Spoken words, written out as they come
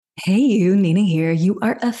Hey, you, Nina here. You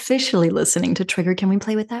are officially listening to Trigger. Can we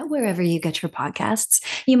play with that wherever you get your podcasts?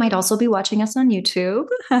 You might also be watching us on YouTube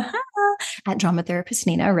at Drama Therapist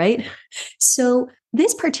Nina, right? So,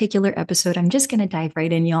 this particular episode, I'm just going to dive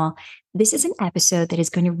right in, y'all. This is an episode that is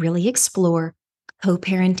going to really explore co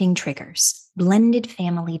parenting triggers, blended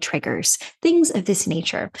family triggers, things of this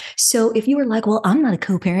nature. So, if you are like, well, I'm not a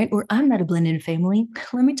co parent or I'm not a blended family,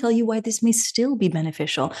 let me tell you why this may still be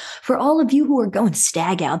beneficial. For all of you who are going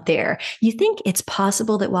stag out there, you think it's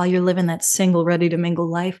possible that while you're living that single, ready to mingle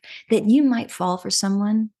life, that you might fall for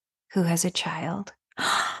someone who has a child.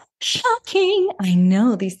 Shocking. I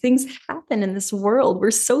know these things happen in this world.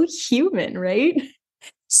 We're so human, right?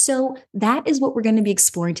 So that is what we're going to be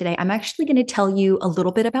exploring today. I'm actually going to tell you a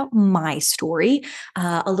little bit about my story,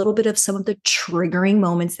 a little bit of some of the triggering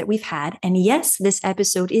moments that we've had. And yes, this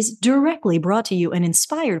episode is directly brought to you and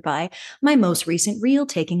inspired by my most recent reel,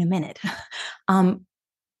 Taking a Minute.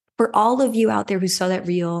 For all of you out there who saw that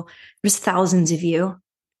reel, there's thousands of you,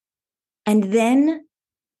 and then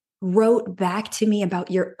wrote back to me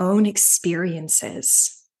about your own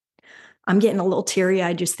experiences. I'm getting a little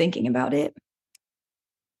teary-eyed just thinking about it.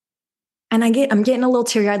 And I'm getting a little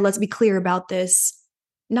teary-eyed. Let's be clear about this.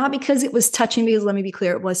 Not because it was touching, because let me be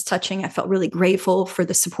clear, it was touching. I felt really grateful for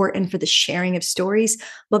the support and for the sharing of stories,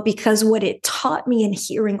 but because what it taught me in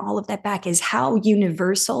hearing all of that back is how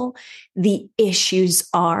universal the issues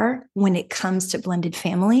are when it comes to blended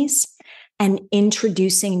families and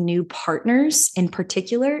introducing new partners in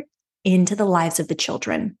particular into the lives of the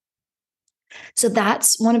children. So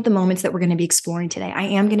that's one of the moments that we're going to be exploring today. I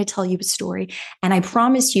am going to tell you a story, and I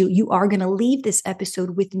promise you, you are going to leave this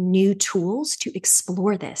episode with new tools to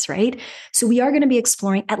explore this, right? So we are going to be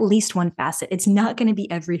exploring at least one facet. It's not going to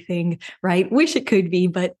be everything, right? Wish it could be,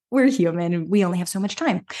 but we're human and we only have so much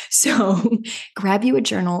time. So grab you a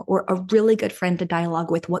journal or a really good friend to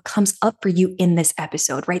dialogue with what comes up for you in this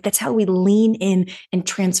episode, right? That's how we lean in and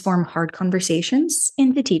transform hard conversations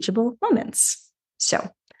into teachable moments. So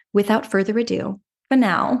without further ado, for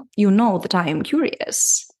now, you know that I am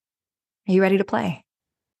curious. Are you ready to play?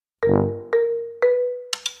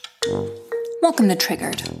 Welcome to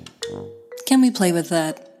Triggered. Can we play with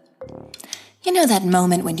that? You know that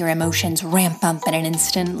moment when your emotions ramp up in an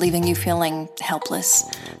instant, leaving you feeling helpless,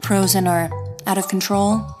 frozen, or out of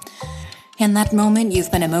control? In that moment,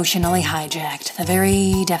 you've been emotionally hijacked, the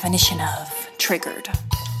very definition of triggered.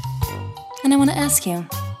 And I want to ask you,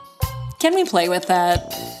 can we play with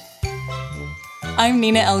that? I'm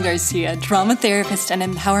Nina L. Garcia, drama therapist and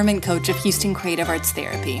empowerment coach of Houston Creative Arts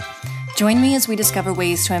Therapy. Join me as we discover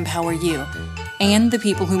ways to empower you and the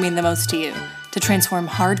people who mean the most to you to transform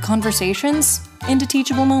hard conversations into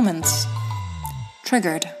teachable moments.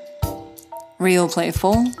 Triggered. Real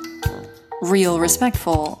playful. Real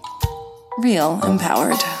respectful. Real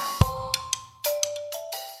empowered.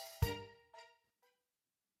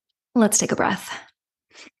 Let's take a breath.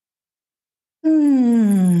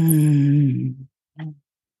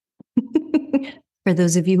 For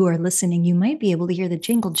those of you who are listening, you might be able to hear the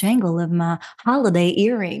jingle jangle of my holiday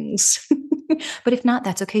earrings. But if not,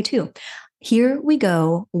 that's okay too. Here we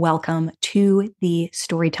go. Welcome to the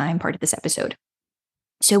story time part of this episode.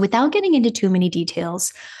 So without getting into too many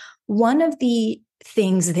details, one of the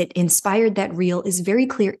things that inspired that reel is very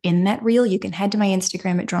clear in that reel. You can head to my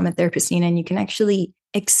Instagram at Drama Therapist Nina and you can actually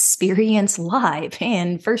experience live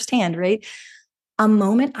and firsthand, right? A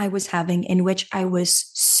moment I was having in which I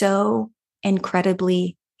was so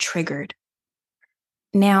incredibly triggered.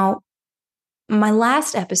 Now, my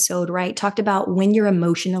last episode, right, talked about when you're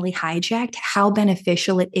emotionally hijacked, how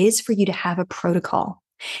beneficial it is for you to have a protocol.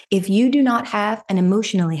 If you do not have an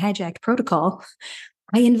emotionally hijacked protocol,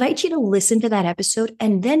 I invite you to listen to that episode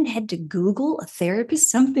and then head to Google, a therapist,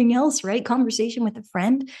 something else, right? Conversation with a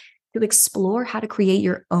friend to explore how to create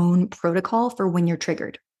your own protocol for when you're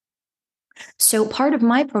triggered. So part of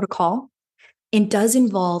my protocol, it does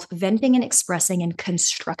involve venting and expressing in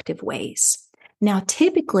constructive ways. Now,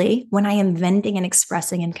 typically, when I am venting and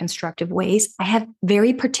expressing in constructive ways, I have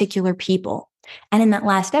very particular people. And in that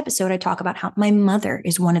last episode, I talk about how my mother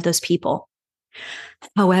is one of those people.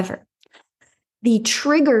 However, the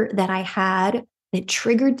trigger that I had that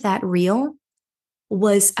triggered that reel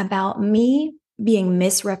was about me being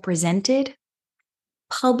misrepresented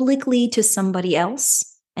publicly to somebody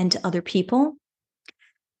else and to other people.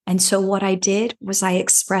 And so what I did was I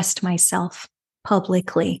expressed myself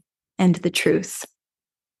publicly and the truth.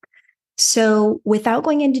 So without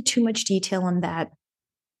going into too much detail on that,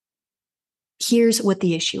 here's what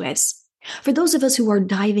the issue is. For those of us who are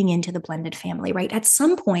diving into the blended family, right? At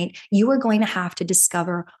some point, you are going to have to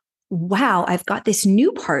discover wow, I've got this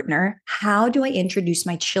new partner. How do I introduce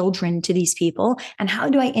my children to these people? And how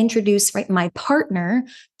do I introduce, right, my partner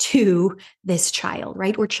to this child,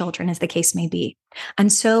 right? Or children, as the case may be. And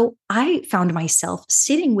so I found myself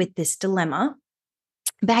sitting with this dilemma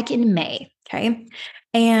back in May. Okay.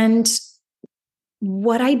 And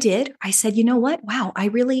what I did, I said, you know what? Wow, I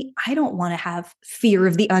don't want to have fear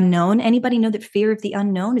of the unknown. Anybody know that fear of the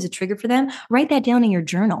unknown is a trigger for them? Write that down in your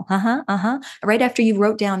journal. Right after you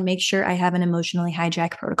wrote down, make sure I have an emotionally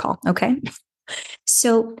hijack protocol. Okay.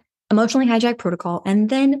 So, emotionally hijack protocol.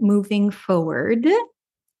 And then moving forward,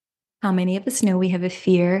 how many of us know we have a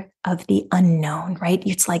fear of the unknown, right?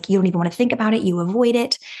 It's like you don't even want to think about it, you avoid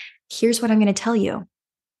it. Here's what I'm going to tell you.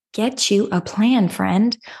 Get you a plan,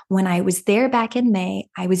 friend. When I was there back in May,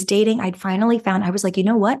 I was dating. I'd finally found, I was like, you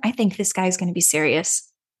know what? I think this guy's going to be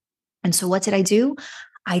serious. And so what did I do?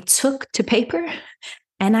 I took to paper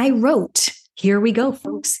and I wrote, here we go,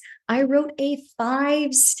 folks. I wrote a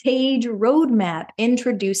 5-stage roadmap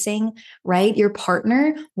introducing, right, your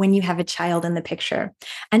partner when you have a child in the picture.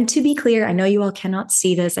 And to be clear, I know you all cannot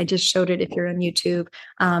see this. I just showed it if you're on YouTube.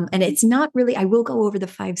 And it's not really, I will go over the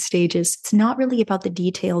 5 stages. It's not really about the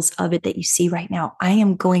details of it that you see right now. I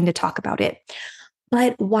am going to talk about it.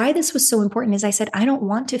 But why this was so important is I said, I don't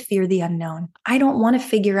want to fear the unknown. I don't want to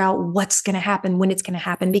figure out what's going to happen, when it's going to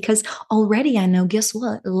happen, because already I know, guess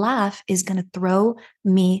what? Life is going to throw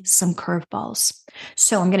me some curveballs.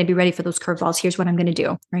 So I'm going to be ready for those curveballs. Here's what I'm going to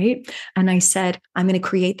do, right? And I said, I'm going to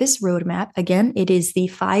create this roadmap. Again, it is the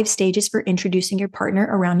 5 stages for introducing your partner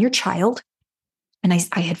around your child. And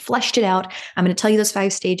I had fleshed it out. I'm going to tell you those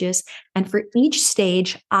 5 stages. And for each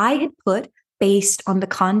stage, I had put, based on the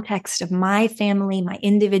context of my family, my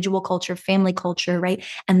individual culture, family culture, right?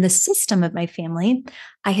 And the system of my family,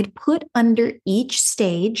 I had put under each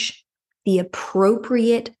stage the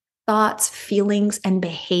appropriate thoughts, feelings, and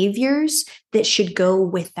behaviors that should go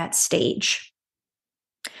with that stage.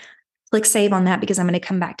 Click save on that because I'm going to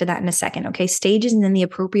come back to that in a second. Okay. Stages and then the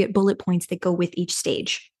appropriate bullet points that go with each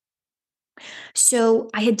stage. So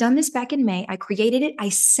I had done this back in May. I created it. I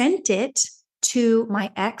sent it to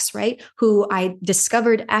my ex, right? Who I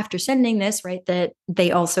discovered after sending this, right? That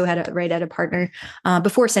they also had a partner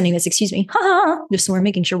before sending this, excuse me, just so we're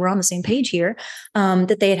making sure we're on the same page here,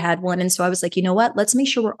 that they had one. And so I was like, you know what? Let's make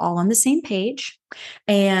sure we're all on the same page.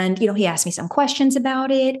 And, he asked me some questions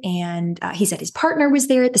about it. And he said his partner was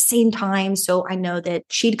there at the same time. So I know that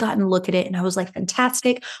she'd gotten a look at it. And I was like,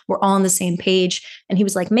 fantastic. We're all on the same page. And he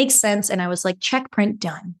was like, makes sense. And I was like, check, print,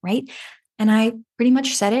 done, right? And I pretty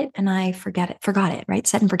much said it and I forgot it, right?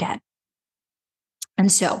 Set and forget.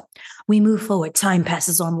 And so we move forward. Time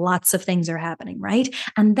passes on. Lots of things are happening, right?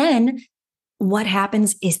 And then what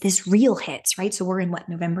happens is this reel hits, right? So we're in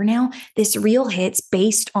November now? This reel hits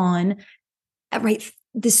based on, right,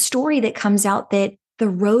 the story that comes out that the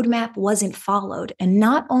roadmap wasn't followed. And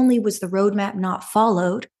not only was the roadmap not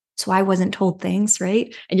followed, so I wasn't told things,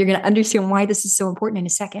 right? And you're going to understand why this is so important in a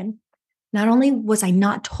second. Not only was I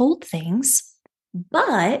not told things,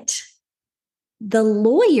 but the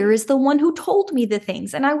lawyer is the one who told me the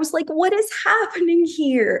things. And I was like, what is happening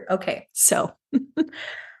here? Okay, so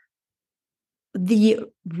the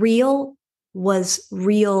real was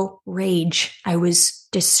real rage. I was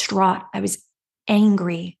distraught. I was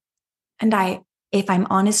angry. And if I'm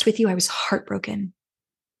honest with you, I was heartbroken.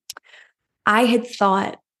 I had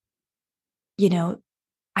thought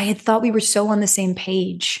we were so on the same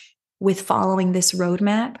page with following this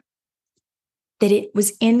roadmap that it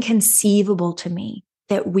was inconceivable to me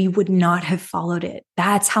that we would not have followed it.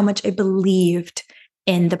 That's how much I believed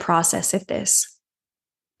in the process of this.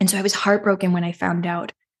 And so I was heartbroken when I found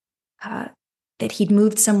out that he'd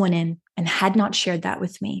moved someone in and had not shared that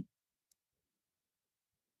with me.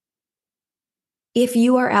 If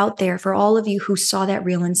you are out there, for all of you who saw that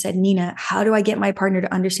reel and said, Nina, how do I get my partner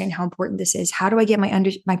to understand how important this is? How do I get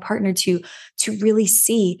my partner to really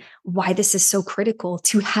see why this is so critical,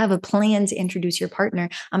 to have a plan to introduce your partner?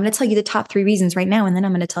 I'm going to tell you the top 3 reasons right now, and then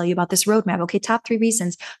I'm going to tell you about this roadmap. Okay, top 3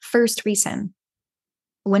 reasons. First reason,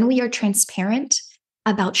 when we are transparent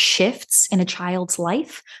about shifts in a child's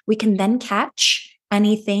life, we can then catch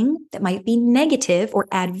anything that might be negative or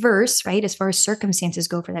adverse, right, as far as circumstances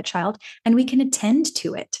go for that child, and we can attend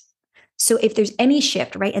to it. So if there's any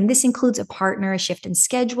shift, right, and this includes a partner, a shift in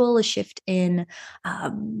schedule, a shift in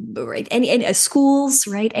any schools,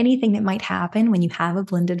 right, anything that might happen when you have a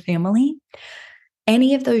blended family,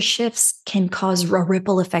 any of those shifts can cause a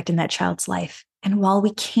ripple effect in that child's life. And while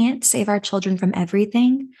we can't save our children from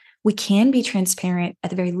everything, we can be transparent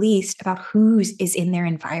at the very least about who is in their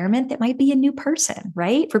environment that might be a new person,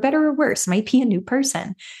 right? For better or worse, might be a new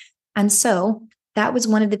person. And so that was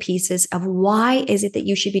one of the pieces of why is it that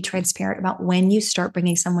you should be transparent about when you start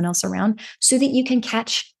bringing someone else around so that you can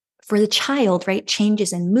catch for the child, right?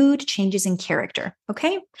 Changes in mood, changes in character.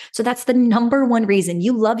 Okay. So that's the number one reason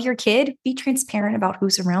you love your kid. Be transparent about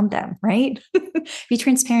who's around them, right? Be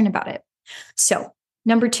transparent about it. So,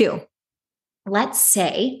 number two, let's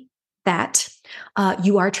say that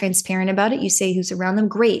you are transparent about it. You say who's around them.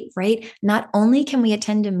 Great, right? Not only can we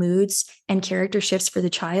attend to moods and character shifts for the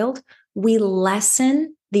child, we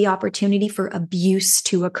lessen the opportunity for abuse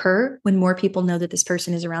to occur when more people know that this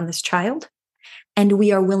person is around this child. And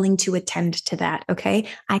we are willing to attend to that. Okay.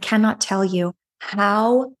 I cannot tell you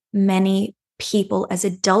how many people as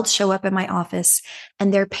adults show up in my office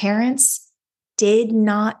and their parents did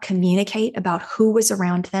not communicate about who was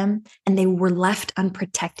around them and they were left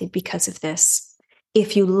unprotected because of this.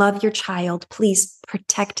 If you love your child, please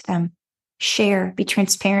protect them. Share, be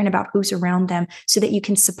transparent about who's around them so that you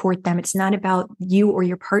can support them. It's not about you or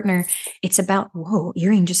your partner. It's about, whoa,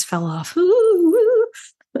 earring just fell off.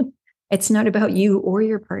 It's not about you or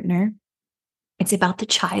your partner. It's about the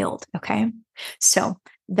child. Okay. So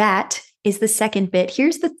that is the second bit.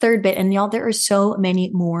 Here's the third bit. And y'all, there are so many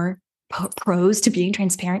more pros to being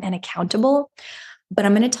transparent and accountable. But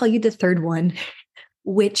I'm going to tell you the third one,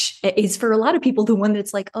 which is for a lot of people, the one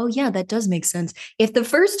that's like, oh yeah, that does make sense. If the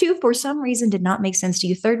first two, for some reason, did not make sense to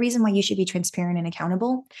you, third reason why you should be transparent and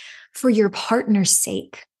accountable, for your partner's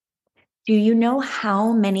sake. Do you know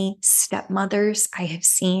how many stepmothers I have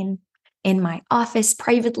seen in my office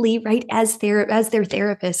privately, right, as their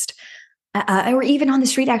therapist, or even on the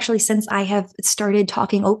street, actually, since I have started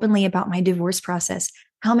talking openly about my divorce process,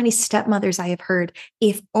 how many stepmothers I have heard,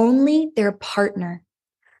 if only their partner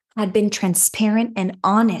had been transparent and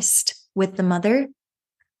honest with the mother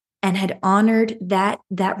and had honored that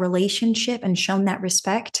relationship and shown that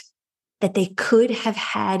respect, that they could have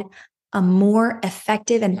had a more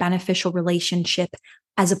effective and beneficial relationship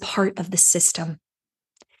as a part of the system.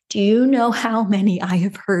 Do you know how many I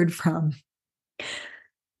have heard from?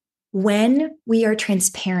 When we are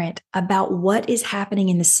transparent about what is happening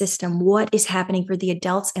in the system, what is happening for the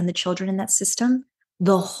adults and the children in that system,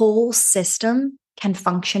 the whole system can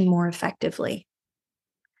function more effectively.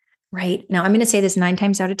 Right? Now, I'm going to say this 9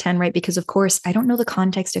 times out of 10, right? Because of course, I don't know the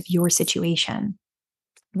context of your situation.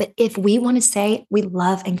 But if we want to say we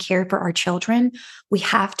love and care for our children, we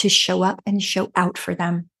have to show up and show out for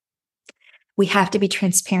them. We have to be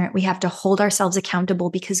transparent. We have to hold ourselves accountable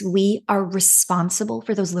because we are responsible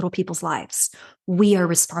for those little people's lives. We are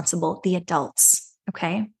responsible, the adults.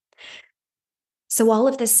 Okay. So all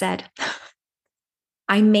of this said,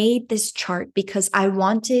 I made this chart because I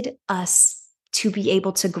wanted us to be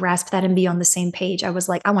able to grasp that and be on the same page. I was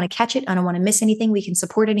like, I want to catch it. I don't want to miss anything. We can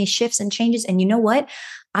support any shifts and changes. And you know what?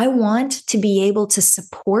 I want to be able to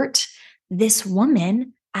support this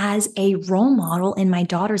woman as a role model in my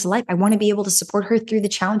daughter's life. I want to be able to support her through the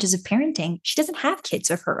challenges of parenting. She doesn't have kids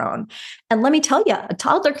of her own. And let me tell you, a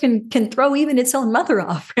toddler can throw even its own mother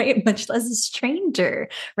off, right? Much less a stranger,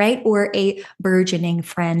 right? Or a burgeoning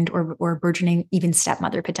friend or burgeoning even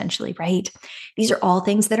stepmother potentially, right? These are all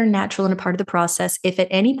things that are natural and a part of the process. If at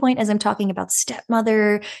any point, as I'm talking about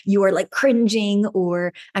stepmother, you are like cringing,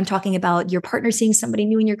 or I'm talking about your partner seeing somebody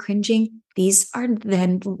new and you're cringing, these are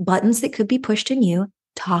then buttons that could be pushed in you.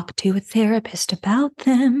 Talk to a therapist about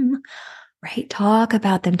them, right? Talk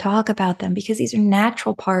about them because these are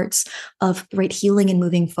natural parts of, right, healing and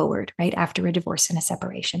moving forward, right? After a divorce and a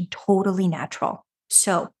separation, totally natural.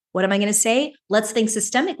 So what am I going to say? Let's think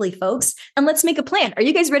systemically, folks, and let's make a plan. Are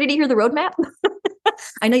you guys ready to hear the roadmap?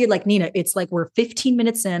 I know you're like, Nina, it's like we're 15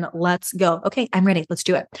 minutes in. Let's go. Okay, I'm ready. Let's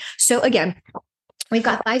do it. So again, we've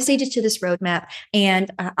got 5 stages to this roadmap,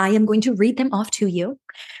 and I am going to read them off to you.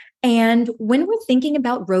 And when we're thinking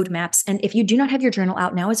about roadmaps, and if you do not have your journal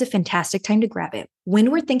out, now is a fantastic time to grab it.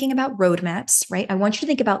 When we're thinking about roadmaps, right, I want you to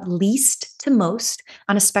think about least to most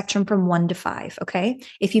on a spectrum from 1 to 5, okay?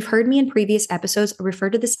 If you've heard me in previous episodes, I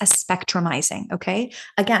refer to this as spectrumizing, okay?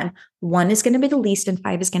 Again, 1 is going to be the least and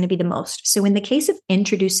 5 is going to be the most. So in the case of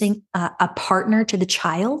introducing a partner to the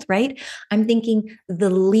child, right, I'm thinking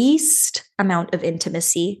the least amount of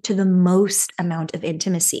intimacy to the most amount of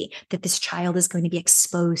intimacy that this child is going to be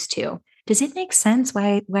exposed to. Does it make sense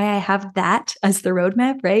why I have that as the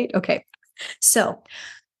roadmap, right? Okay. So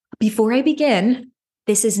before I begin,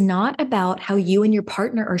 this is not about how you and your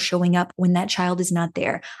partner are showing up when that child is not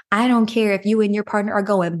there. I don't care if you and your partner are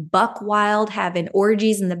going buck wild, having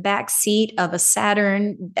orgies in the back seat of a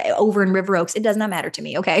Saturn over in River Oaks. It does not matter to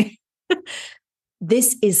me, okay?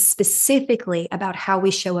 This is specifically about how we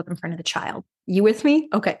show up in front of the child. You with me?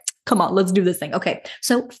 Okay, come on, let's do this thing. Okay,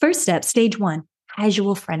 so first step, stage 1,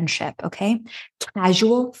 casual friendship. Okay.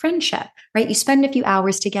 Casual friendship, right? You spend a few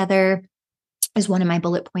hours together is one of my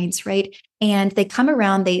bullet points, right? And they come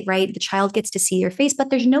around, right? The child gets to see your face, but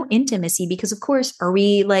there's no intimacy because, of course, are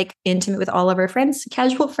we like intimate with all of our friends,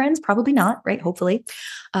 casual friends? Probably not, right? Hopefully,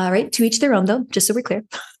 right? To each their own, though, just so we're clear.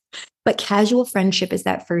 But casual friendship is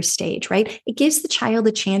that first stage, right? It gives the child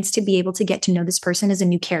a chance to be able to get to know this person as a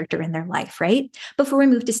new character in their life, right? Before we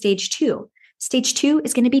move to stage two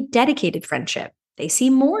is going to be dedicated friendship. They see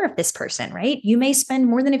more of this person, right? You may spend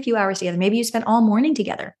more than a few hours together. Maybe you spend all morning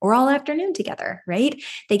together or all afternoon together, right?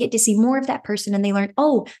 They get to see more of that person and they learn,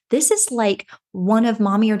 oh, this is like one of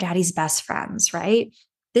mommy or daddy's best friends, right?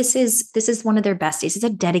 This is one of their besties. It's a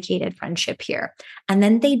dedicated friendship here. And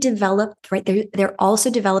then they develop, right? They're also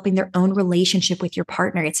developing their own relationship with your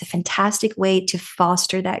partner. It's a fantastic way to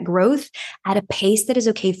foster that growth at a pace that is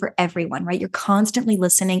okay for everyone, right? You're constantly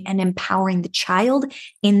listening and empowering the child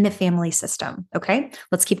in the family system. Okay,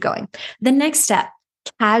 let's keep going. The next step,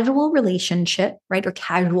 casual relationship, right? Or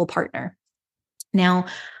casual partner. Now,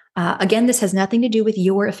 again, this has nothing to do with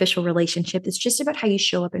your official relationship. It's just about how you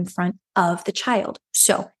show up in front of the child.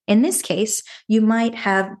 So in this case, you might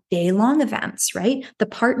have day-long events, right? The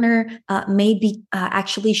partner may be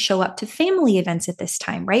actually show up to family events at this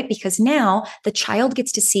time, right? Because now the child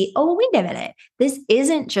gets to see, oh, wait a minute. This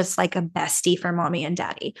isn't just like a bestie for mommy and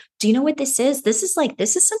daddy. Do you know what this is? This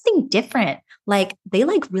is something different. Like they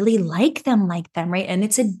like really like them, right? And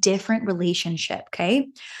it's a different relationship, okay?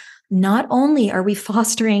 Not only are we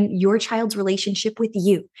fostering your child's relationship with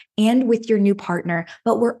you and with your new partner,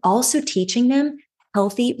 but we're also teaching them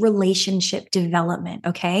healthy relationship development.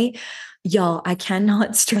 Okay. Y'all, I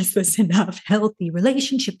cannot stress this enough. Healthy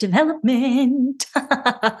relationship development.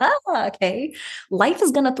 Okay. Life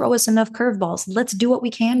is going to throw us enough curveballs. Let's do what we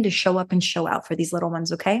can to show up and show out for these little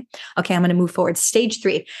ones. Okay. Okay. I'm going to move forward. Stage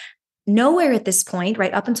 3. Nowhere at this point,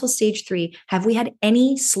 right up until stage 3, have we had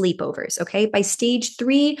any sleepovers. Okay. By stage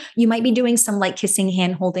 3, you might be doing some like kissing,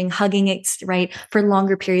 hand holding, hugging, right? For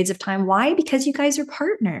longer periods of time. Why? Because you guys are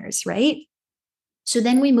partners, right? So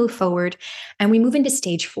then we move forward and we move into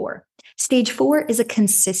stage 4. Stage 4 is a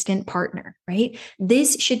consistent partner, right?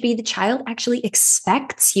 This should be the child actually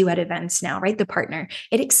expects you at events now, right? The partner.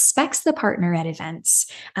 It expects the partner at events.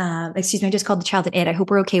 Excuse me, I just called the child an it. I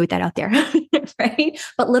hope we're okay with that out there, right?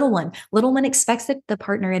 But little one expects that the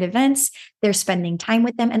partner at events, they're spending time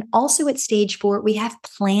with them. And also at stage 4, we have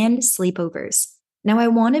planned sleepovers. Now I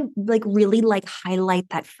want to really highlight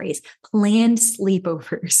that phrase, planned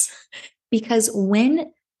sleepovers. Because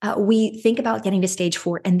when we think about getting to stage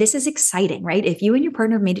 4, and this is exciting, right? If you and your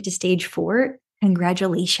partner made it to stage 4,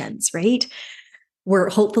 congratulations, right? We're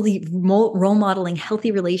hopefully role modeling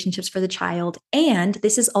healthy relationships for the child. And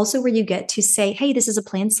this is also where you get to say, hey, this is a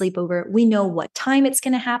planned sleepover. We know what time it's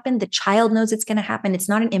going to happen. The child knows it's going to happen. It's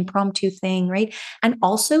not an impromptu thing, right? And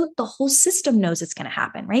also the whole system knows it's going to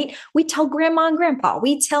happen, right? We tell grandma and grandpa,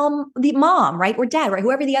 we tell the mom, right? Or dad, right?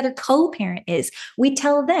 Whoever the other co-parent is, we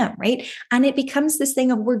tell them, right? And it becomes this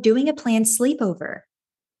thing of we're doing a planned sleepover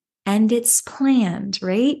and it's planned,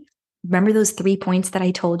 right? Remember those 3 points that I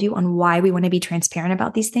told you on why we want to be transparent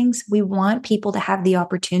about these things? We want people to have the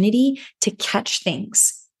opportunity to catch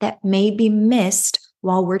things that may be missed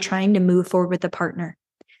while we're trying to move forward with the partner.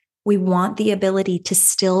 We want the ability to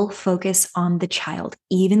still focus on the child,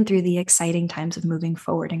 even through the exciting times of moving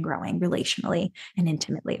forward and growing relationally and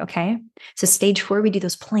intimately. Okay. So stage 4, we do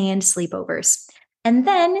those planned sleepovers. And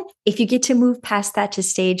then if you get to move past that to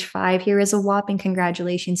stage 5, here is a whopping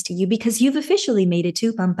congratulations to you because you've officially made it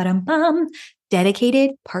to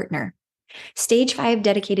dedicated partner. Stage 5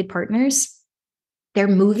 dedicated partners, they're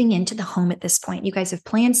moving into the home at this point. You guys have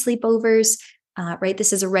planned sleepovers, right?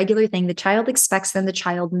 This is a regular thing. The child expects them. The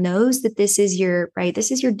child knows that this is your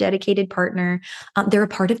dedicated partner. They're a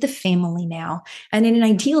part of the family now. And in an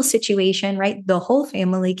ideal situation, right, the whole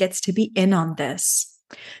family gets to be in on this.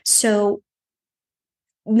 So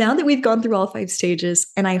now that we've gone through all 5 stages,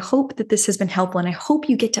 and I hope that this has been helpful, and I hope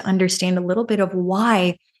you get to understand a little bit of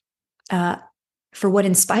why, for what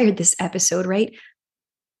inspired this episode, right?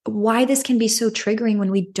 Why this can be so triggering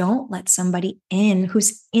when we don't let somebody in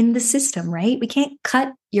who's in the system, right? We can't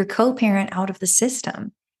cut your co-parent out of the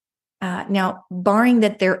system. Now, barring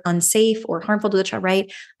that they're unsafe or harmful to the child,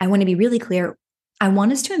 right? I want to be really clear. I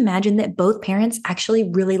want us to imagine that both parents actually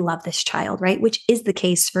really love this child, right? Which is the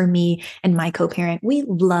case for me and my co-parent. We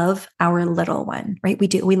love our little one, right? We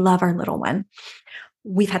do. We love our little one.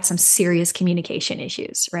 We've had some serious communication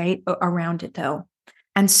issues, right? Around it though.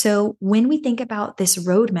 And so when we think about this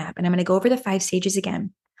roadmap, and I'm going to go over the 5 stages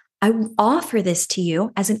again, I offer this to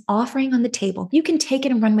you as an offering on the table. You can take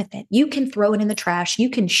it and run with it. You can throw it in the trash.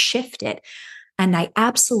 You can shift it. And I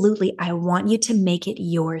want you to make it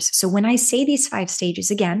yours. So when I say these 5 stages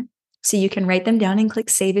again, so you can write them down and click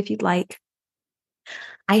save if you'd like,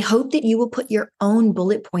 I hope that you will put your own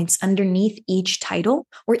bullet points underneath each title,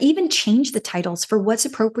 or even change the titles for what's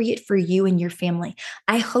appropriate for you and your family.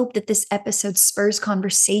 I hope that this episode spurs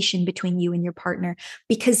conversation between you and your partner,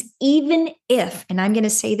 because even if, and I'm going to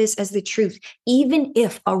say this as the truth, even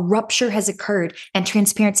if a rupture has occurred and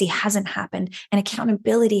transparency hasn't happened and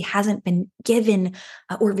accountability hasn't been given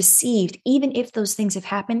or received, even if those things have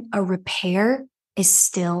happened, a repair is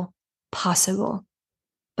still possible.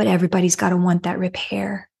 But everybody's got to want that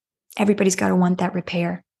repair. Everybody's got to want that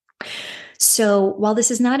repair. So while this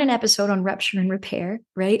is not an episode on rupture and repair,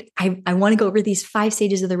 right? I want to go over these 5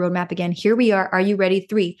 stages of the roadmap again. Here we are. Are you ready?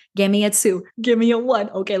 3. Give me a 2. Give me a 1.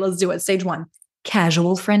 Okay, let's do it. Stage 1,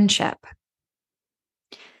 casual friendship.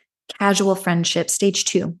 Casual friendship. Stage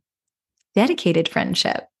 2, dedicated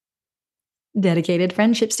friendship. Dedicated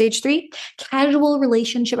friendship. Stage 3, casual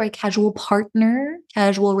relationship or casual partner,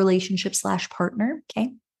 casual relationship / partner.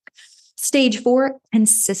 Okay. Stage 4,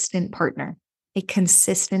 consistent partner, a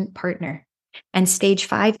consistent partner. And stage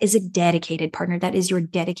 5 is a dedicated partner. That is your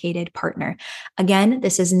dedicated partner. Again,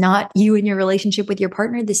 this is not you and your relationship with your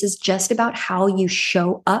partner. This is just about how you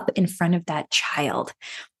show up in front of that child.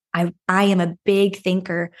 I am a big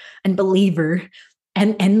thinker and believer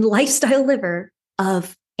and lifestyle liver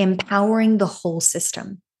of empowering the whole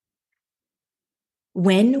system.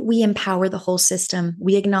 When we empower the whole system,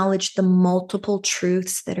 we acknowledge the multiple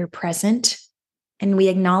truths that are present, and we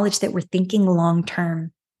acknowledge that we're thinking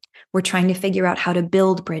long-term. We're trying to figure out how to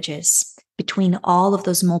build bridges between all of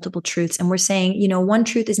those multiple truths. And we're saying, one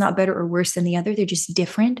truth is not better or worse than the other. They're just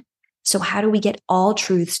different. So how do we get all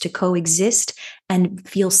truths to coexist and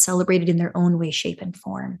feel celebrated in their own way, shape, and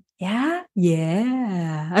form? Yeah.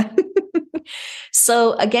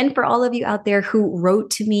 So again, for all of you out there who wrote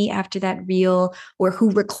to me after that reel, or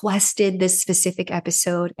who requested this specific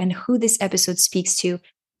episode and who this episode speaks to,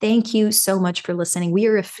 thank you so much for listening. We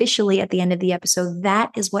are officially at the end of the episode.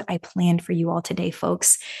 That is what I planned for you all today,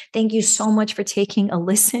 folks. Thank you so much for taking a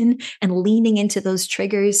listen and leaning into those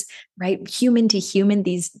triggers, right? Human to human,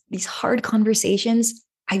 these hard conversations.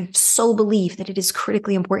 I so believe that it is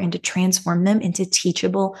critically important to transform them into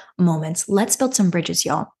teachable moments. Let's build some bridges,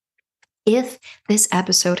 y'all. If this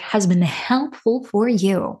episode has been helpful for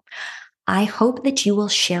you, I hope that you will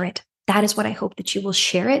share it. That is what I hope, that you will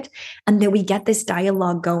share it and that we get this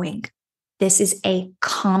dialogue going. This is a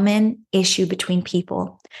common issue between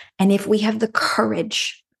people. And if we have the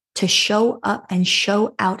courage to show up and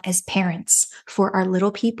show out as parents for our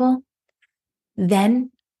little people,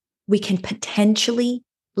 then we can potentially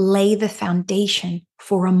lay the foundation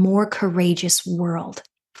for a more courageous world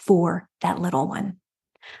for that little one.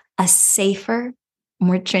 A safer,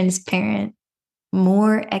 more transparent,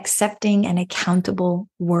 more accepting and accountable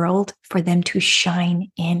world for them to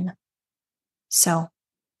shine in. So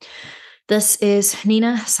this is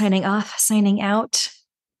Nina signing off, signing out.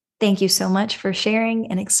 Thank you so much for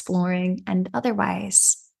sharing and exploring, and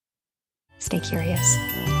otherwise, stay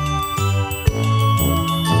curious.